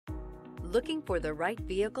Looking for the right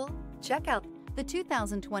vehicle? Check out the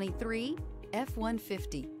 2023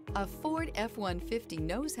 F-150. A Ford F-150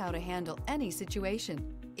 knows how to handle any situation.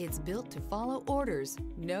 It's built to follow orders,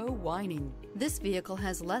 no whining. This vehicle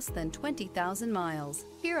has less than 20,000 miles.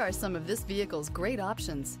 Here are some of this vehicle's great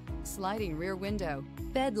options: sliding rear window,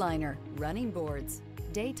 bed liner, running boards,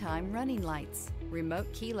 daytime running lights, remote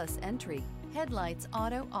keyless entry, headlights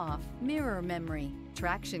auto off, mirror memory,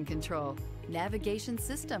 traction control, navigation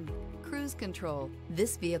system, cruise control.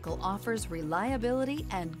 This vehicle offers reliability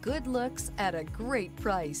and good looks at a great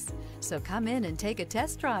price. So come in and take a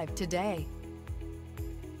test drive today.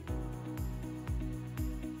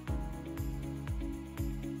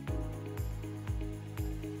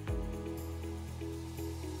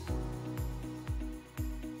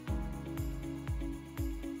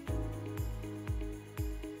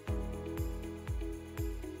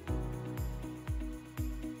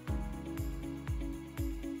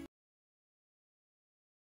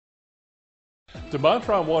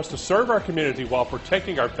 DeMontrond wants to serve our community while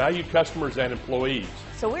protecting our valued customers and employees.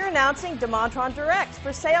 So we're announcing DeMontrond Direct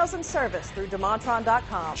for sales and service through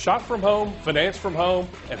DeMontrond.com. Shop from home, finance from home,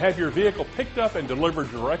 and have your vehicle picked up and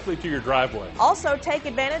delivered directly to your driveway. Also, take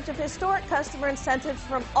advantage of historic customer incentives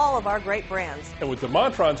from all of our great brands. And with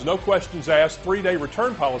DeMontrond's no questions asked 3-day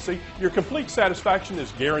return policy, your complete satisfaction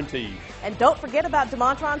is guaranteed. And don't forget about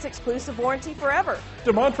DeMontrond's exclusive warranty forever.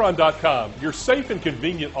 DeMontrond.com, your safe and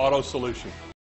convenient auto solution.